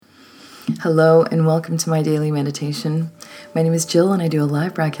Hello and welcome to my daily meditation. My name is Jill and I do a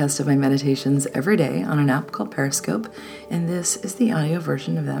live broadcast of my meditations every day on an app called Periscope, and this is the audio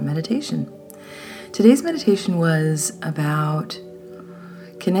version of that meditation. Today's meditation was about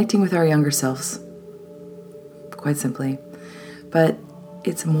connecting with our younger selves, quite simply, but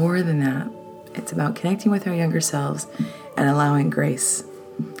it's more than that. It's about connecting with our younger selves and allowing grace,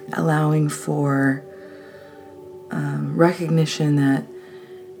 allowing for recognition that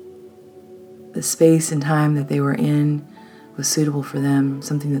the space and time that they were in was suitable for them,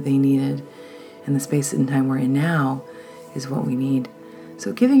 something that they needed, and the space and time we're in now is what we need.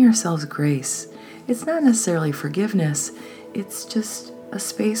 So giving ourselves grace, it's not necessarily forgiveness, it's just a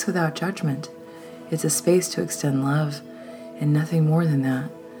space without judgment. It's a space to extend love and nothing more than that,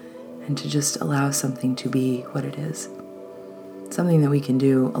 and to just allow something to be what it is. Something that we can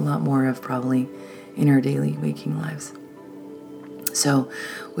do a lot more of probably in our daily waking lives. So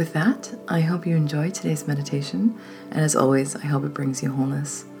with that, I hope you enjoyed today's meditation, and as always, I hope it brings you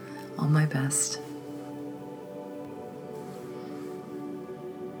wholeness. All my best.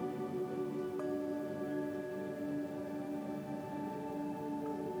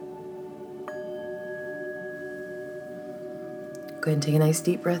 Go ahead and take a nice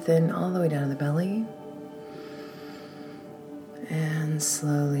deep breath in all the way down to the belly, and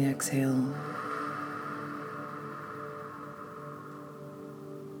slowly exhale.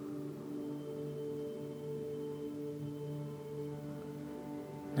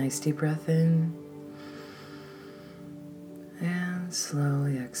 Nice deep breath in and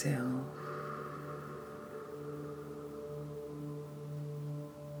slowly exhale.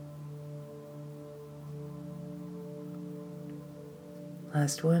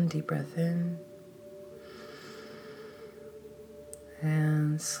 Last one, deep breath in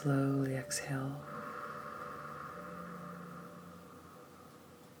and slowly exhale.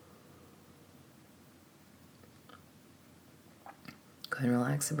 Go ahead and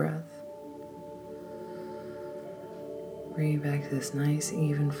relax the breath. Bring it back to this nice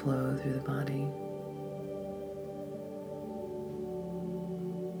even flow through the body.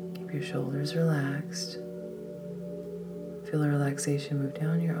 Keep your shoulders relaxed. Feel the relaxation move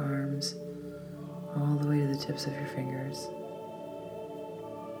down your arms all the way to the tips of your fingers.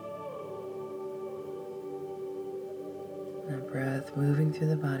 That breath moving through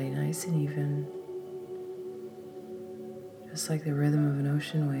the body nice and even. Just like the rhythm of an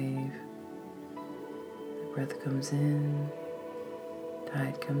ocean wave. The breath comes in,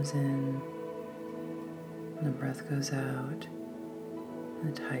 tide comes in, and the breath goes out,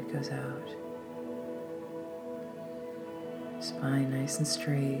 and the tide goes out. Spine nice and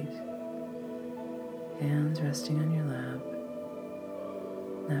straight, hands resting on your lap,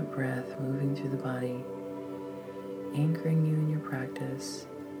 that breath moving through the body, anchoring you in your practice,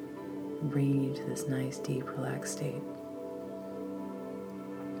 bringing you to this nice, deep, relaxed state.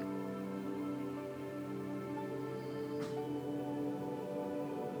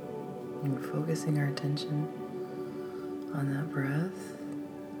 And we're focusing our attention on that breath.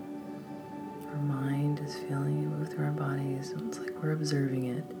 Our mind is feeling it move through our bodies. It's like we're observing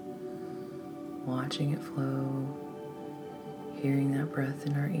it, watching it flow, hearing that breath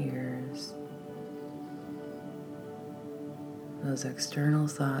in our ears. Those external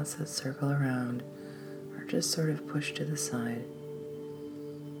thoughts that circle around are just sort of pushed to the side.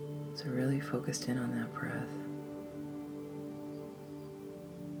 So really focused in on that breath.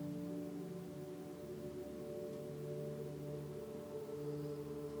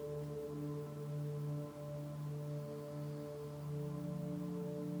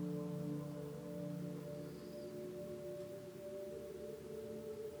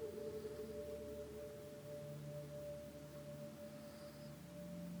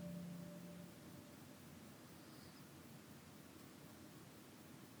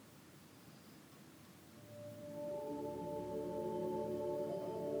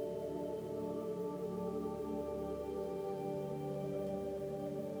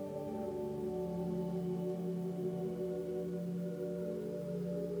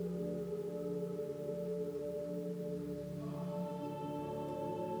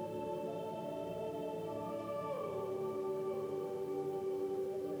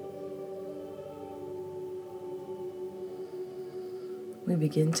 We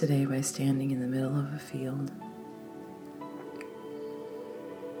begin today by standing in the middle of a field,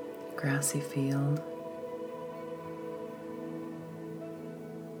 a grassy field,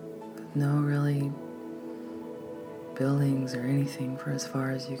 with no really buildings or anything for as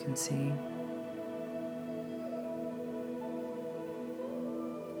far as you can see.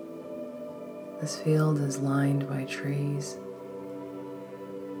 This field is lined by trees.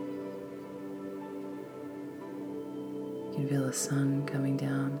 You can feel the sun coming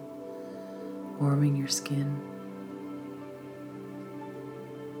down, warming your skin.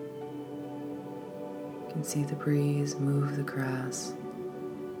 You can see the breeze move the grass,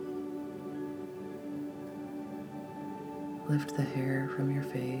 lift the hair from your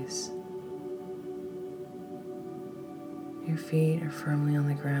face. Your feet are firmly on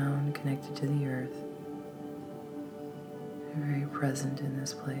the ground, connected to the earth. You're very present in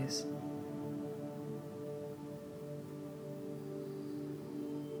this place.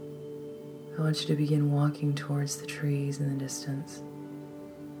 I want you to begin walking towards the trees in the distance.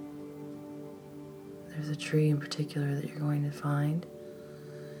 There's a tree in particular that you're going to find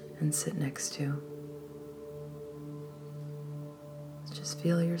and sit next to. Just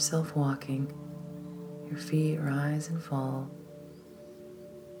feel yourself walking. Your feet rise and fall,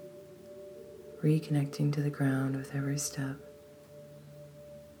 reconnecting to the ground with every step.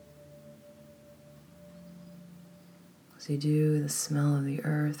 As you do, the smell of the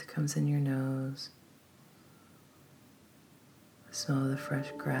earth comes in your nose, the smell of the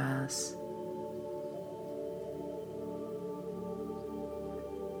fresh grass.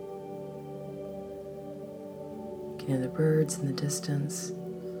 You can hear the birds in the distance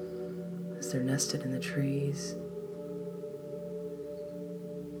as they're nested in the trees.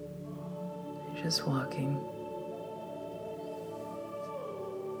 You're just walking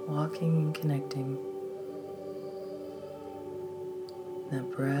and connecting. That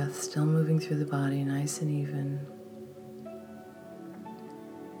breath still moving through the body, nice and even.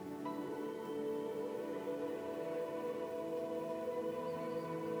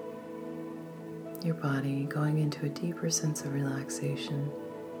 Your body going into a deeper sense of relaxation.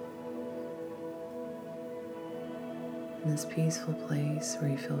 In this peaceful place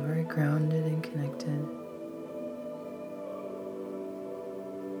where you feel very grounded and connected.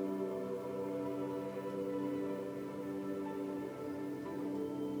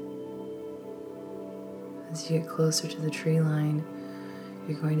 As you get closer to the tree line,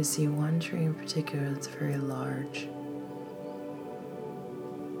 you're going to see one tree in particular that's very large.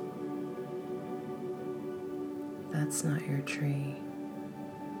 That's not your tree.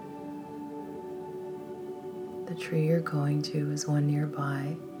 The tree you're going to is one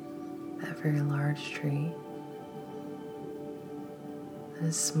nearby, that very large tree. That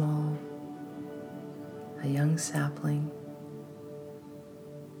is small, a young sapling.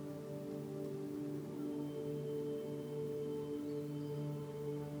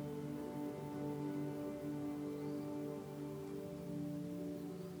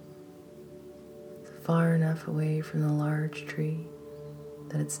 Far enough away from the large tree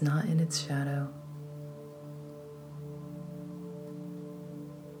that it's not in its shadow.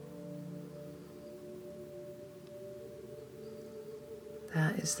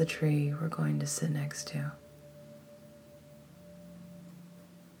 That is the tree we're going to sit next to.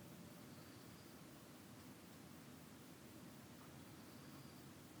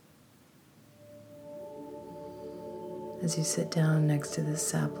 As you sit down next to this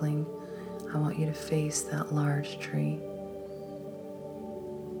sapling, I want you to face that large tree.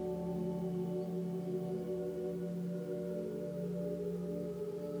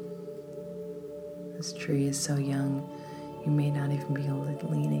 This tree is so young, you may not even be able to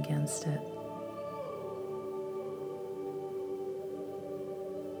lean against it.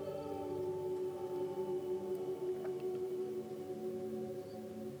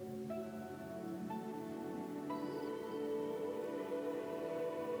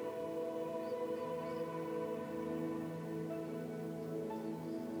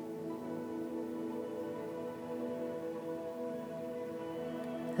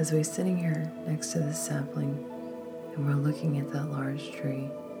 As we're sitting here next to this sapling and we're looking at that large tree,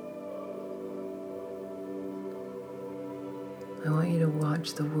 I want you to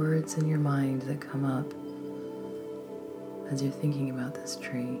watch the words in your mind that come up as you're thinking about this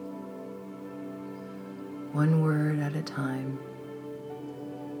tree. One word at a time,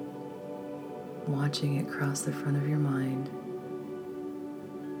 watching it cross the front of your mind.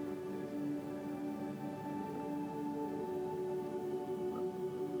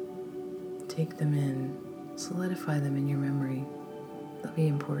 Take them in, solidify them in your memory. They'll be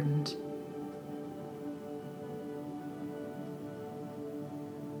important.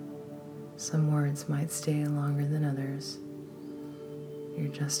 Some words might stay longer than others. You're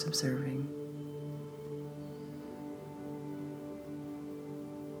just observing.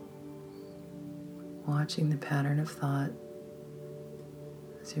 Watching the pattern of thought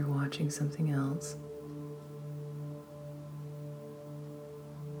as you're watching something else.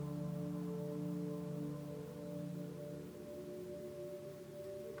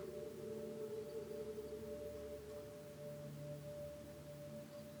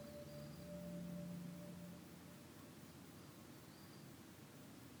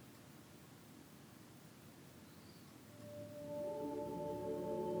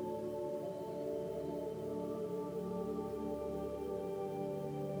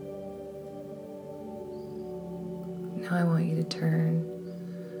 Now I want you to turn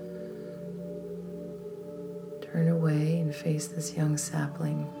away and face this young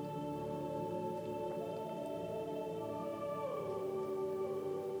sapling.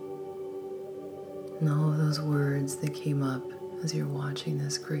 And all of those words that came up as you're watching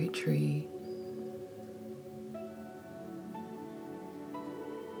this great tree.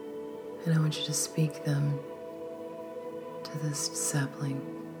 And I want you to speak them to this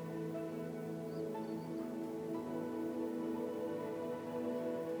sapling.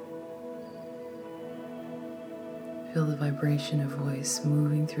 Feel the vibration of voice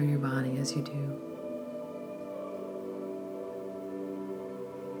moving through your body as you do.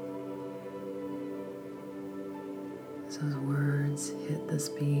 As those words hit this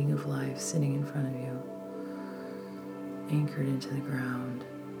being of life sitting in front of you, anchored into the ground,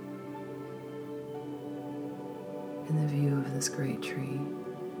 in the view of this great tree.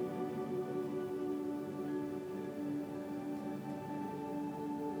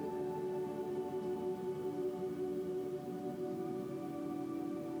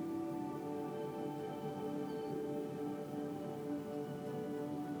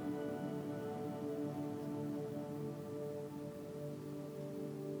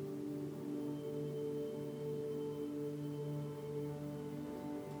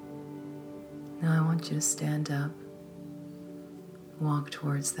 Now I want you to stand up, walk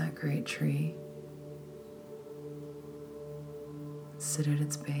towards that great tree, sit at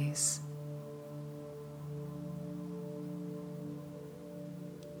its base,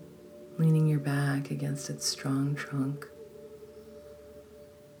 leaning your back against its strong trunk.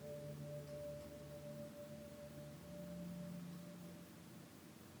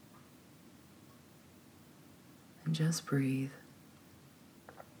 And just breathe.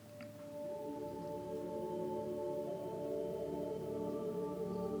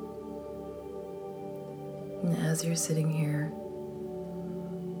 And as you're sitting here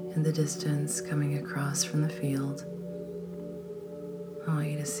in the distance coming across from the field, I want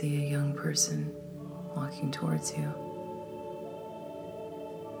you to see a young person walking towards you.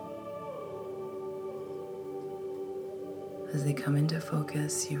 As they come into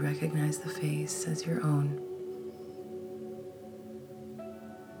focus, you recognize the face as your own.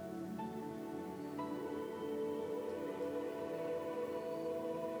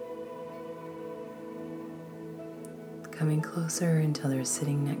 Coming closer until they're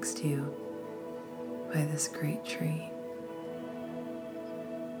sitting next to you by this great tree.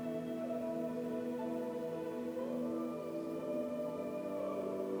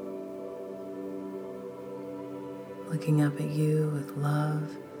 Looking up at you with love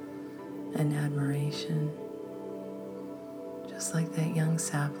and admiration, just like that young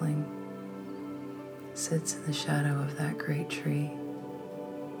sapling sits in the shadow of that great tree.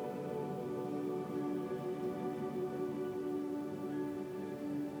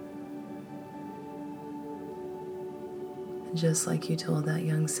 And just like you told that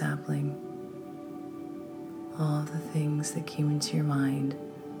young sapling, all of the things that came into your mind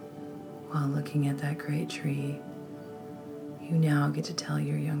while looking at that great tree, you now get to tell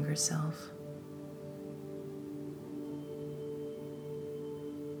your younger self.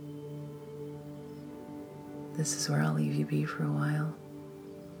 This is where I'll leave you be for a while.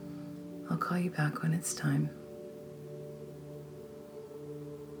 I'll call you back when it's time.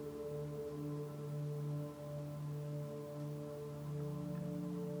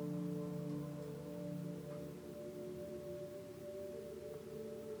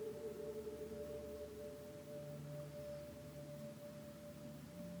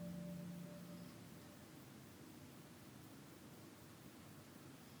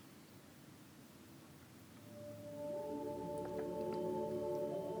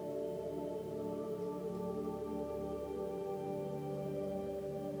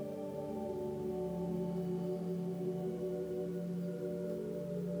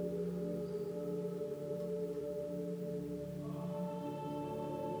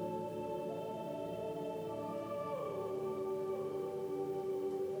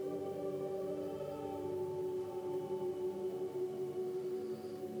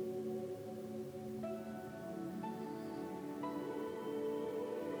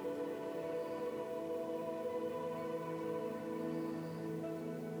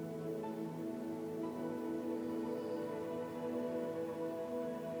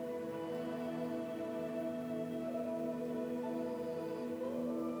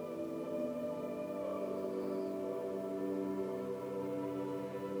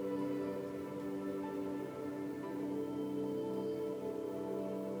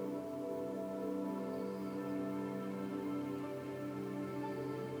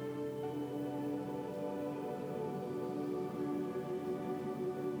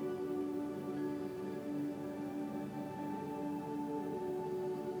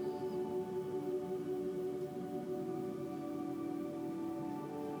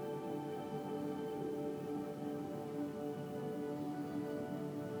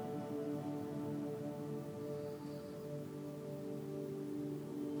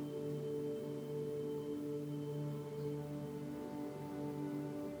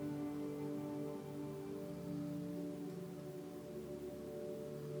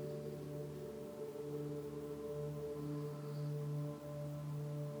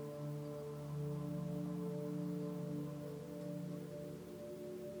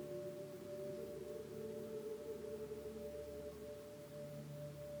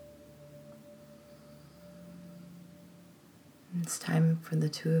 It's time for the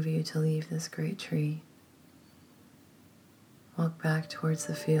two of you to leave this great tree. Walk back towards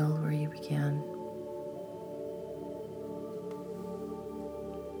the field where you began.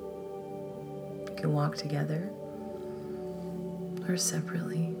 You can walk together or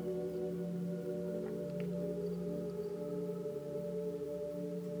separately.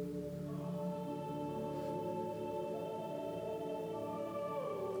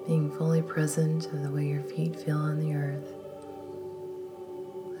 Being fully present of the way your feet feel on the earth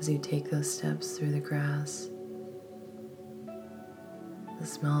as you take those steps through the grass. The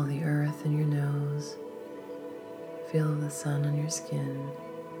smell of the earth in your nose, feel of the sun on your skin,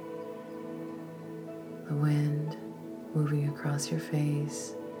 the wind moving across your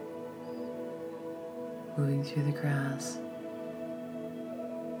face, moving through the grass.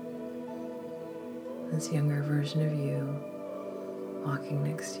 This younger version of you walking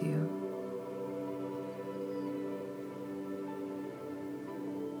next to you.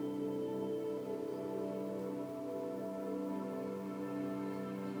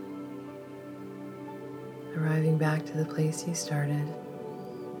 Arriving back to the place you started,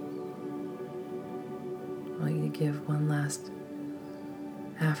 I want you to give one last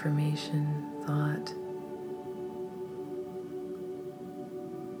affirmation, thought,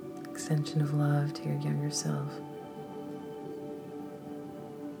 extension of love to your younger self.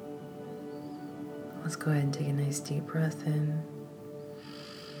 Let's go ahead and take a nice deep breath in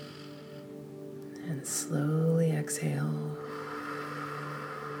and slowly exhale.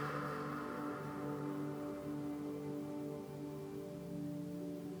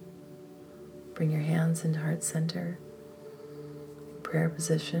 Bring your hands into heart center, prayer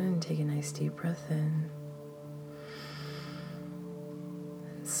position, and take a nice deep breath in.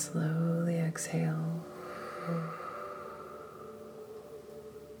 And slowly exhale.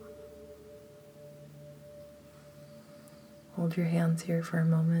 Hold your hands here for a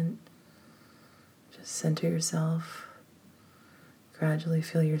moment. Just center yourself. Gradually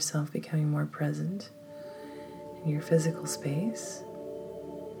feel yourself becoming more present in your physical space.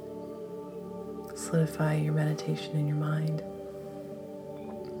 Solidify your meditation in your mind.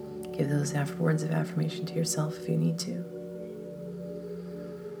 Give those words of affirmation to yourself if you need to.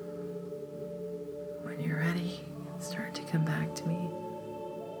 When you're ready, start to come back to me.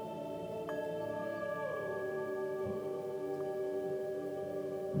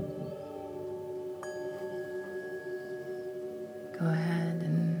 Go ahead